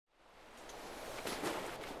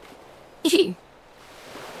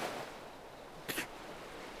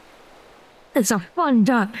It's a fun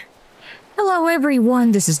duck. Hello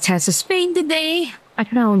everyone, this is Tessa Spain today. I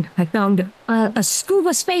found a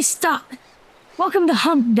scuba space duck. Welcome to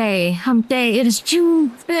Hump Day. Hump Day, it is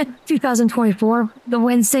June 5th, 2024, the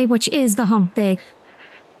Wednesday, which is the Hump Day.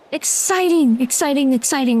 Exciting,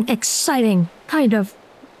 kind of.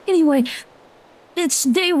 Anyway, it's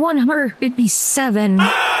day 157.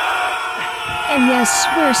 And yes,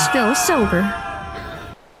 we're still sober.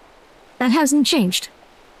 That hasn't changed.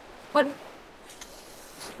 But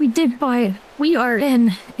we did buy it. We are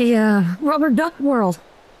in a rubber duck world.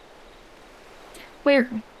 Where,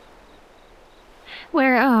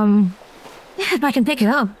 if I can pick it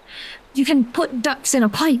up, you can put ducks in a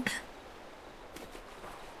pipe.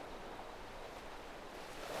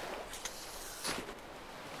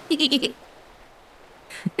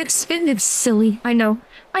 It's silly. I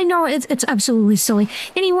know it's absolutely silly.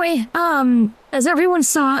 Anyway, as everyone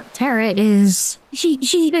saw, Tara is she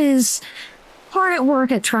is hard at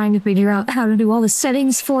work at trying to figure out how to do all the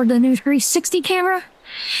settings for the new 360 camera.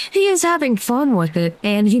 He is having fun with it,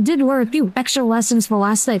 and he did learn a few extra lessons for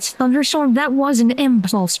last night's thunderstorm. That was an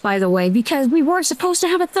impulse, by the way, because we weren't supposed to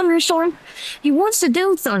have a thunderstorm. He wants to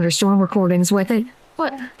do thunderstorm recordings with it,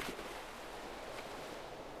 but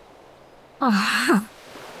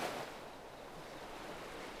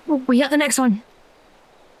we got the next one.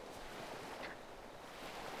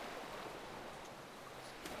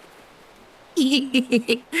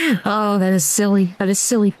 Oh, that is silly. That is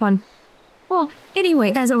silly fun. Well,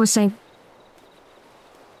 anyway, as I was saying.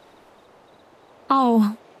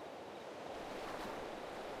 Oh.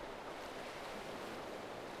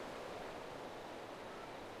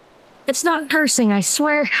 It's not cursing, I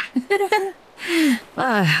swear.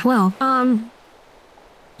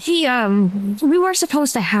 We were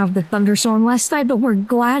supposed to have the thunderstorm last night, but we're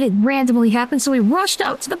glad it randomly happened, so we rushed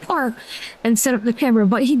out to the park and set up the camera,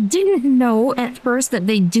 but he didn't know at first that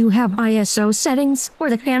they do have ISO settings for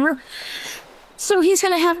the camera, so he's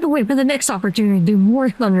gonna have to wait for the next opportunity to do more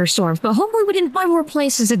thunderstorms, but hopefully we can find more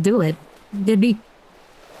places to do it. There'd be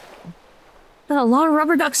a lot of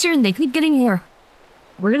rubber ducks here, and they keep getting here.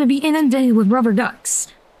 We're gonna be inundated with rubber ducks.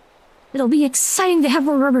 It'll be exciting to have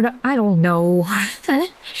a rubber duck. I don't know.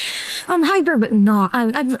 I'm hyper, but not.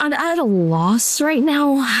 I'm at a loss right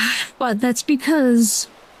now. But that's because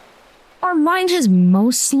our mind has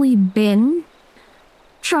mostly been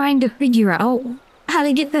trying to figure out how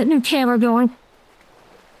to get that new camera going.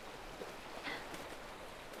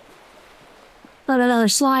 Another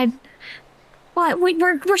slide. But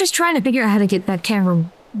we're just trying to figure out how to get that camera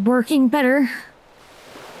working better.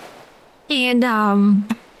 And,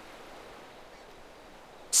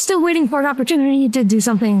 still waiting for an opportunity to do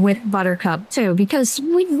something with Buttercup, too, because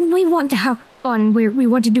we want to have fun. We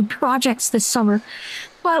want to do projects this summer.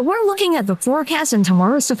 But we're looking at the forecast, and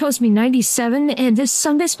tomorrow's supposed to be 97, and this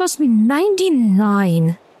Sunday's supposed to be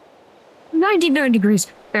 99. 99 degrees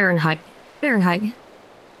Fahrenheit.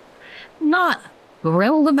 Not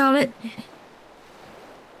thrilled about it.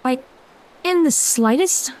 Like, in the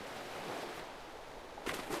slightest.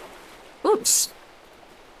 Oops.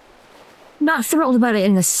 Not thrilled about it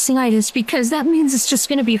in the slightest, because that means it's just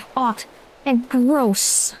gonna be hot and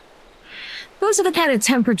gross. Those are the kind of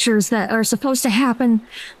temperatures that are supposed to happen,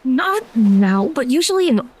 not now, but usually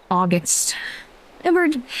in August.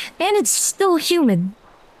 And it's still humid.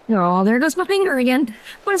 Oh, there goes my finger again.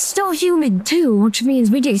 But it's still humid too, which means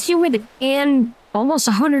we get humid and almost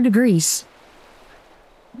 100 degrees.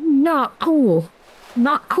 Not cool.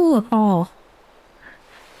 Not cool at all.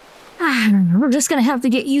 We're just gonna have to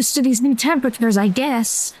get used to these new temperatures, I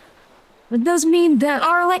guess. It does mean that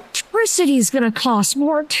our electricity is gonna cost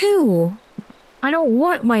more, too. I don't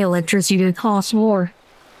want my electricity to cost more.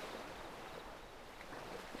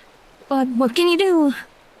 But what can you do?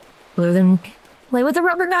 Other than play with a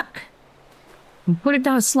rubber duck and put it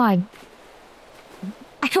down a slide.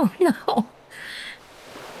 I don't know.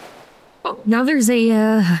 Oh, now there's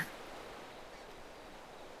a,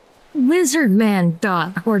 lizard man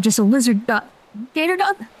duck, or just a lizard duck. Gator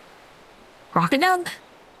duck? Crocodile?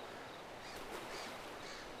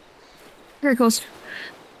 Here it goes.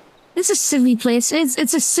 It's a silly place.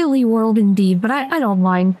 It's a silly world indeed, but I don't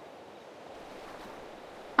mind.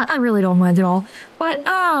 I really don't mind at all. But,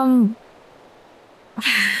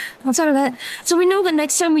 outside of that, so we know that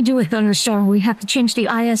next time we do a thunderstorm, we have to change the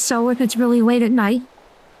ISO if it's really late at night.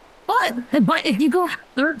 But if you go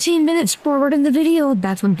 13 minutes forward in the video,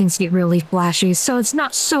 that's when things get really flashy, so it's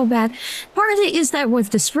not so bad. Part of it is that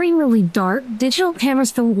with the screen really dark, digital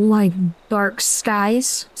cameras feel like dark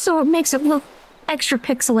skies, so it makes it look extra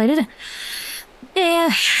pixelated.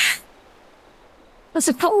 I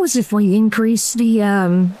suppose if we increase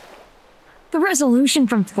the resolution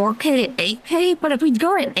from 4K to 8K, but if we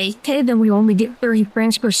go at 8K, then we only get 30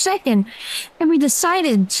 frames per second. And we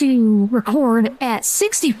decided to record at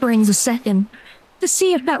 60 frames a second to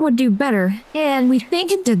see if that would do better. And we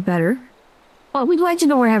think it did better. But we'd like to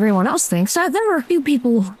know what everyone else thinks. There were a few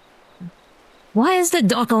people. Why is the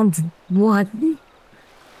duck on what?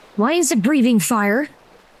 Why is it breathing fire?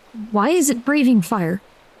 Why is it breathing fire?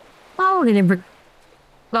 Oh, did it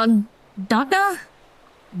Ducka?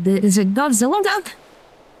 Is it Godzilla duck?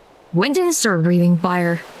 When did it start breathing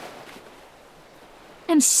fire?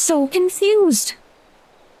 I'm so confused.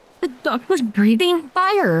 The duck was breathing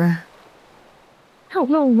fire. I don't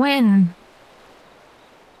know when.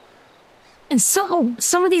 And so,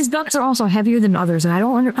 some of these ducks are also heavier than others, and I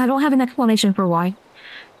don't have an explanation for why.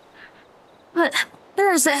 But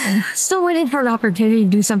there's still waiting for an opportunity to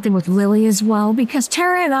do something with Lily as well, because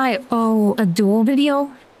Tara and I owe a dual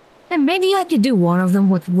video, and maybe I could do one of them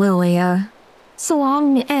with Lily, so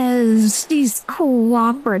long as she's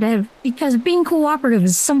cooperative, because being cooperative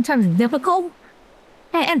is sometimes difficult.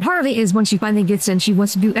 And part of it is when she finally gets in, she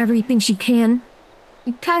wants to do everything she can.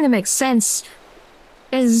 It kind of makes sense,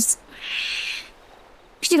 as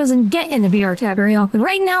she doesn't get in the VRChat very often.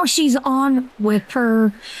 Right now, she's on with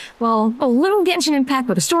her, well, a little Genshin Impact,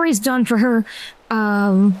 but the story's done for her.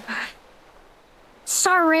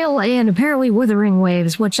 Star Rail and apparently Withering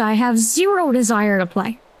Waves, which I have zero desire to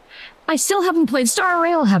play. I still haven't played Star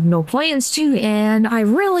Rail, have no plans to, and I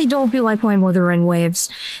really don't feel like playing Withering Waves.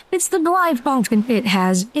 It's the glide function it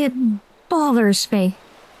has. It bothers me.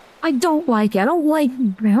 I don't like it. I don't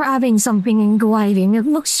like grabbing something and gliding. It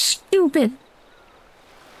looks stupid.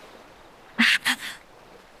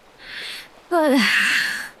 But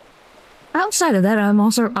outside of that,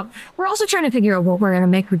 we're also trying to figure out what we're gonna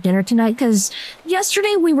make for dinner tonight, because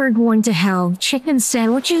yesterday we were going to have chicken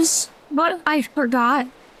sandwiches, but I forgot.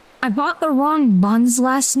 I bought the wrong buns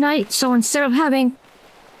last night, so instead of having...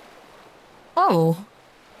 Oh.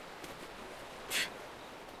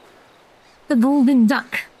 The golden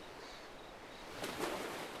duck.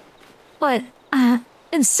 But,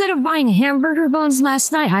 instead of buying hamburger buns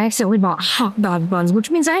last night, I accidentally bought hot dog buns,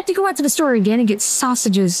 which means I have to go out to the store again and get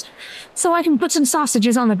sausages, so I can put some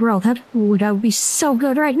sausages on the grill. That would be so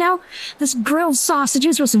good right now. This grilled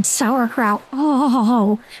sausages with some sauerkraut.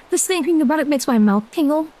 Oh, just thinking about it makes my mouth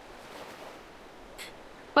tingle.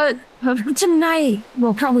 But tonight,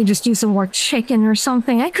 we'll probably just do some more chicken or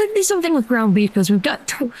something. I could do something with ground beef, because we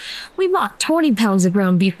bought 20 pounds of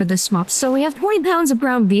ground beef for this month, so we have 20 pounds of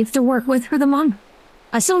ground beef to work with for the month.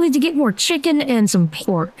 I still need to get more chicken and some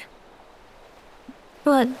pork.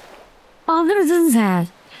 But other than that,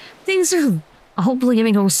 things are hopefully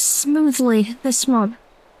going to go smoothly this month.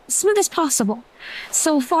 As smooth as possible.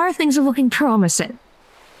 So far, things are looking promising.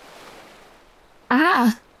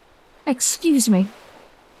 Excuse me.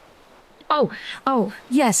 Oh,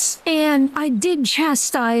 yes, and I did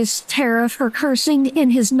chastise Tara for cursing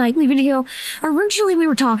in his nightly video. Originally, we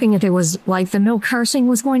were talking if it was like the no cursing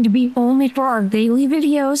was going to be only for our daily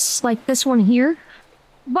videos, like this one here.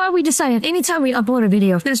 But we decided anytime we upload a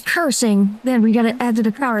video, if there's cursing, then we gotta add to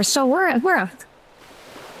the power. So we're at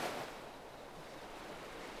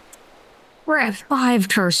 5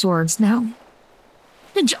 curse words now.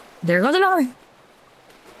 Good job. There goes another.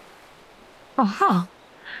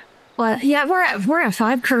 But yeah, we're at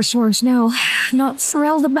 5 curse words now. Not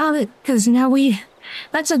thrilled about it, because now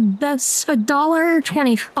that's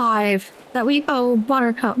 $1.25 that we owe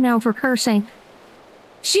Buttercup now for cursing.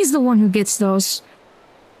 She's the one who gets those.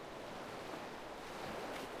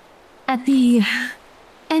 At the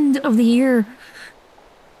end of the year.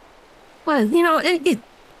 Well, you know,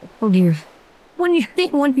 oh dear. When you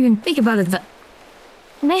think about it,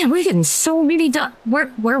 man, we're getting so many ducks.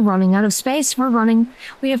 We're running out of space.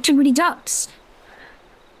 We have too many ducks.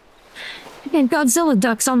 And Godzilla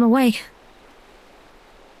ducks on the way.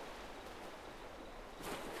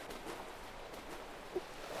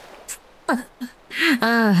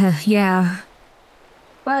 Yeah.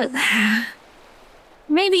 But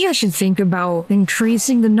maybe I should think about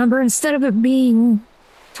increasing the number instead of it being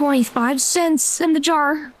 25 cents in the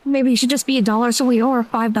jar. Maybe it should just be $1 so we owe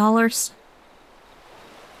 $5.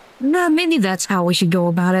 Nah, maybe that's how we should go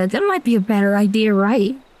about it. That might be a better idea,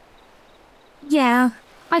 right? Yeah,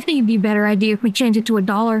 I think it'd be a better idea if we change it to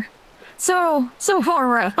 $1. So far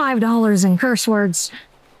we're at $5 in curse words.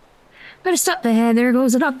 Better stop the head, there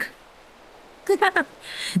goes a duck.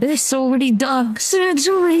 There's so many ducks, there's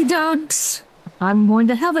so many ducks. I'm going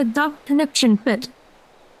to have a duck connection fit.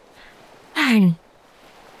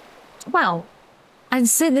 Well, I'd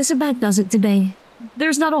say this about does it today.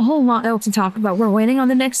 there's not a whole lot else to talk about. We're waiting on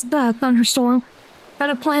the next thunderstorm. Got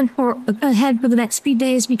a plan ahead for the next few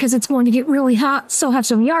days because it's going to get really hot. Still have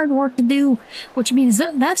some yard work to do, which means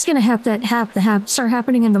that's going to start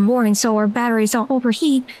happening in the morning so our batteries don't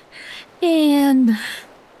overheat. And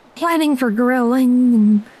planning for grilling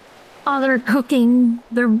and other cooking.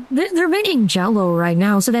 They're making Jello right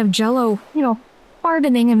now, so they have Jello,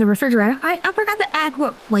 hardening in the refrigerator. I forgot to add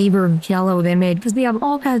what flavor of Jello they made because we have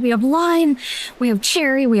all kinds. We have lime, we have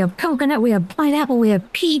cherry, we have coconut, we have pineapple, we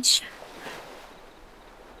have peach.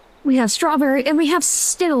 We have strawberry, and we have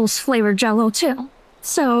Skittles flavored Jello too.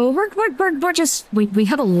 So we're just we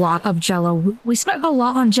have a lot of Jello. We spent a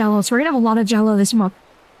lot on Jello, so we're gonna have a lot of Jello this month.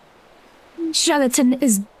 Gelatin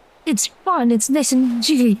it's fun. It's nice and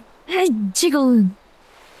jiggy, jiggle.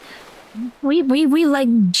 We like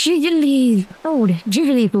jiggly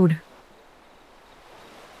food.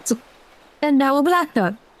 So, and now a black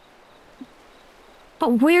duck.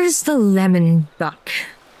 But where's the lemon duck?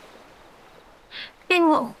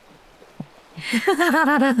 Well,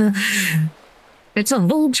 it's a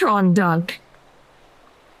Voltron duck.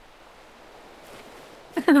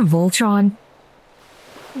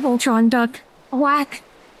 Voltron duck. Whack.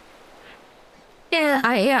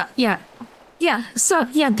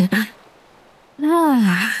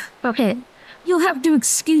 Okay. You'll have to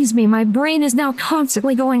excuse me. My brain is now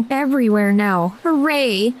constantly going everywhere now.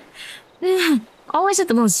 Hooray. Always at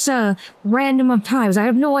the most random of times. I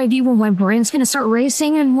have no idea when my brain's gonna start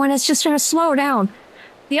racing and when it's just gonna slow down.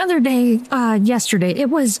 The other day, yesterday, it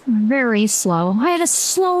was very slow. I had a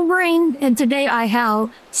slow brain, and today I have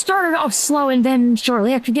started off slow, and then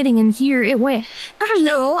shortly after getting in here, it went,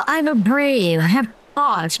 hello, I'm a brain. I have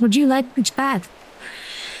thoughts. Would you like to chat?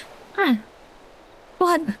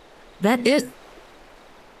 But that is...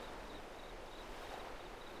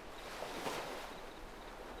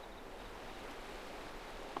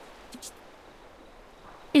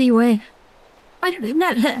 Anyway,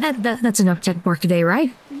 that's enough tech work today,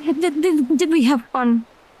 right? Did we have fun?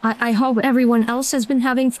 I hope everyone else has been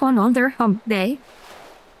having fun on their hump day.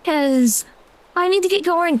 Because I need to get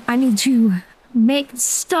going. I need to make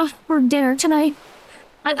stuff for dinner tonight.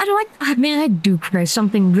 I do crave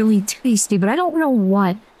something really tasty, but I don't know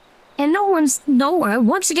what. And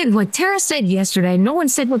once again, like Tara said yesterday, no one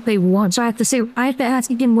said what they want, so I have to ask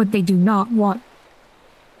again what they do not want.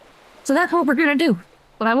 So that's what we're gonna do.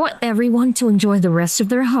 But I want everyone to enjoy the rest of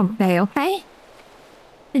their hump day, okay?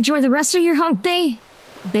 Enjoy the rest of your hump day.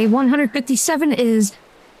 Day 157 is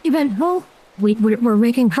eventful. We're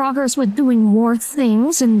making progress with doing more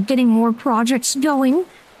things and getting more projects going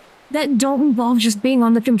that don't involve just being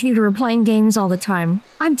on the computer or playing games all the time.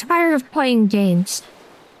 I'm tired of playing games.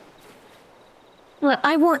 But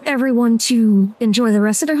I want everyone to enjoy the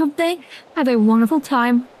rest of their hump day, have a wonderful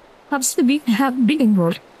time, have some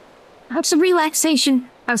relaxation,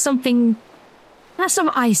 have some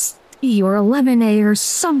iced tea or a lemonade or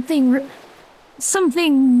something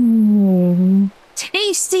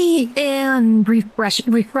tasty and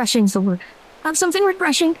refreshing. So have something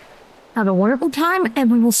refreshing, have a wonderful time,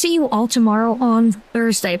 and we will see you all tomorrow on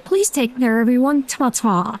Thursday. Please take care, everyone.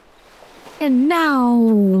 Ta-ta. And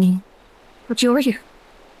now, put you over here.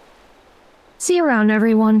 See you around,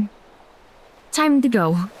 everyone. Time to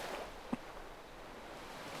go.